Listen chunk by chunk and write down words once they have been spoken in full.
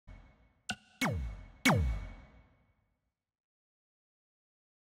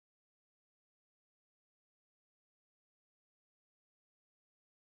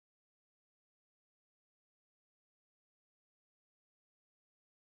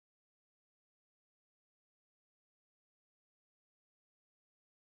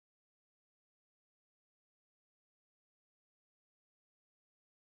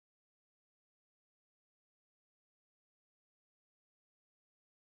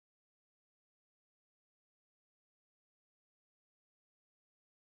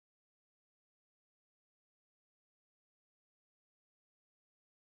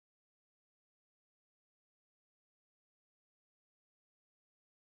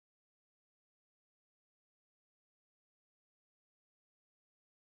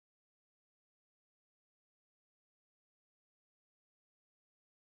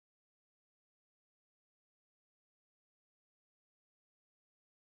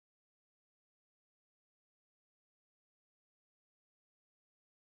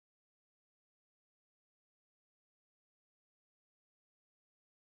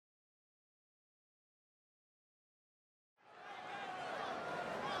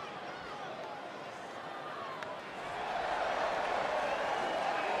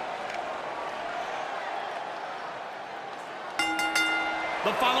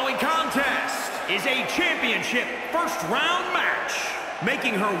The following contest is a championship first-round match.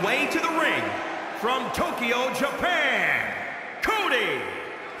 Making her way to the ring from Tokyo, Japan, Cody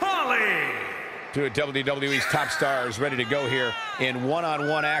Holly. Two of WWE's top stars ready to go here in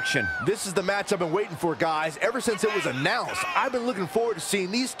one-on-one action. This is the match I've been waiting for, guys. Ever since it was announced, I've been looking forward to seeing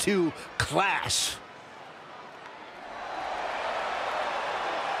these two clash.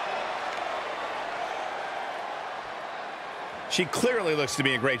 She clearly looks to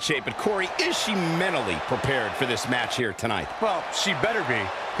be in great shape, but Corey, is she mentally prepared for this match here tonight? Well, she better be,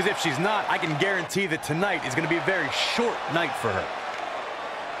 because if she's not, I can guarantee that tonight is going to be a very short night for her.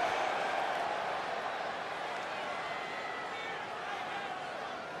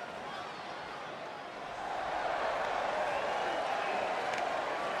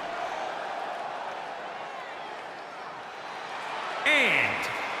 And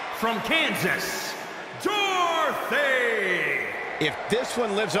from Kansas, Dorothy. If this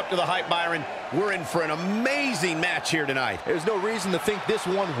one lives up to the hype, Byron, we're in for an amazing match here tonight. There's no reason to think this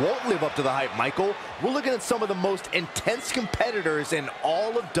one won't live up to the hype, Michael. We're looking at some of the most intense competitors in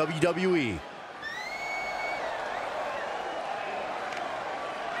all of WWE.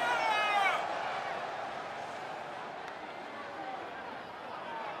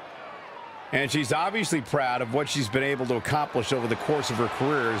 And she's obviously proud of what she's been able to accomplish over the course of her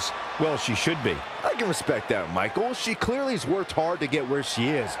career, as well she should be. I can respect that, Michael. She clearly has worked hard to get where she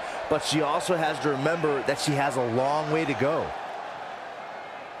is, but she also has to remember that she has a long way to go.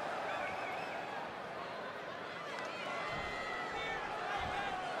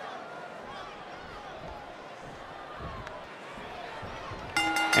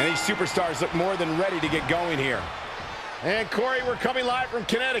 And these superstars look more than ready to get going here. And Corey, we're coming live from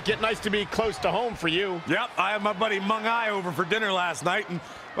Connecticut. Nice to be close to home for you. Yep, I had my buddy Mung Eye over for dinner last night, and,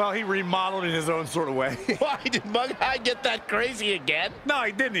 well, he remodeled in his own sort of way. Why did Mung Eye get that crazy again? No,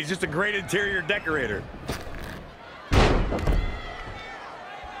 he didn't. He's just a great interior decorator.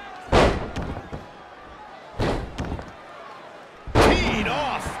 Teed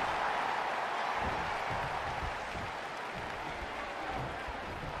off.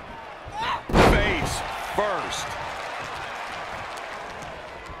 Face first.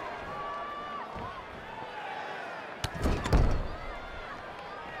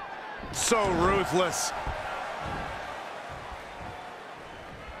 So ruthless.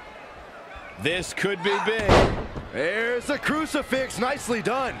 This could be big. There's a crucifix. Nicely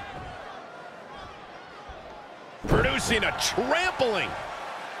done. Producing a trampling.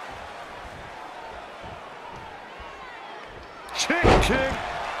 Kick.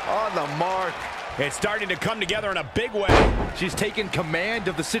 On the mark. It's starting to come together in a big way. She's taking command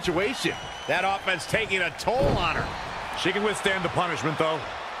of the situation. That offense taking a toll on her. She can withstand the punishment, though.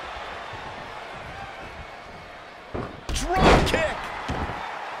 Drop kick.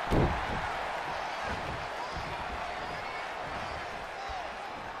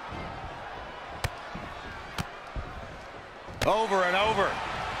 Over and over.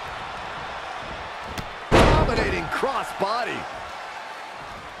 Dominating cross body.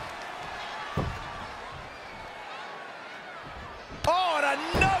 Oh, and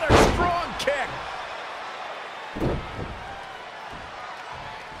another strong kick.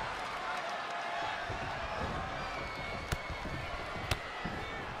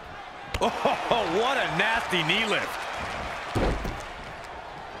 Oh, what a nasty knee lift.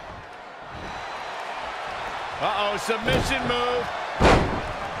 Uh-oh, submission move.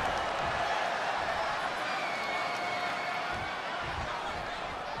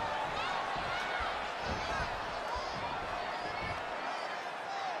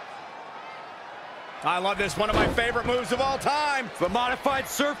 I love this, one of my favorite moves of all time. The modified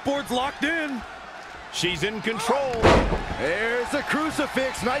surfboard's locked in. She's in control. There's a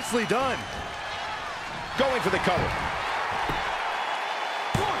crucifix. Nicely done. Going for the cover.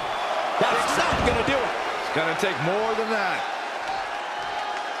 That's not going to do it. It's going to take more than that.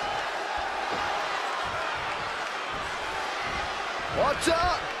 Watch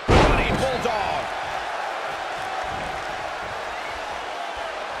out. Running bulldog.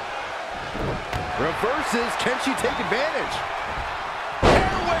 Reverses. Can she take advantage?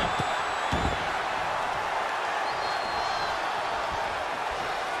 Hair whip.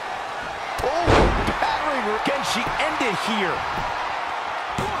 Oh, battering her. Can she end it here?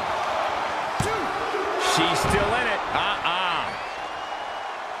 She's still in it.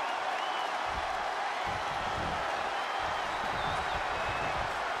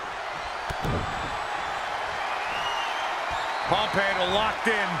 Pump handle locked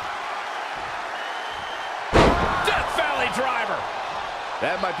in. Death Valley driver.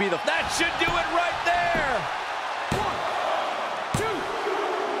 That might be the... That should do it right there. 1, 2.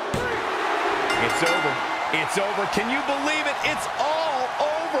 It's over. It's over. Can you believe it? It's all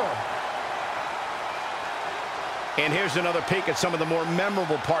over. And here's another peek at some of the more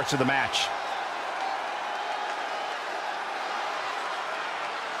memorable parts of the match.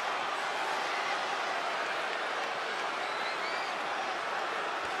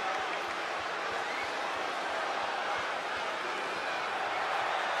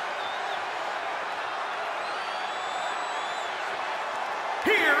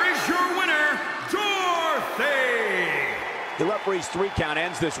 Here is your winner, Dorothy. The referee's 3 count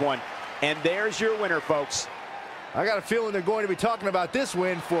ends this one. And there's your winner, folks. I got a feeling they're going to be talking about this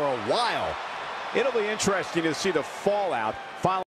win for a while. It'll be interesting to see the fallout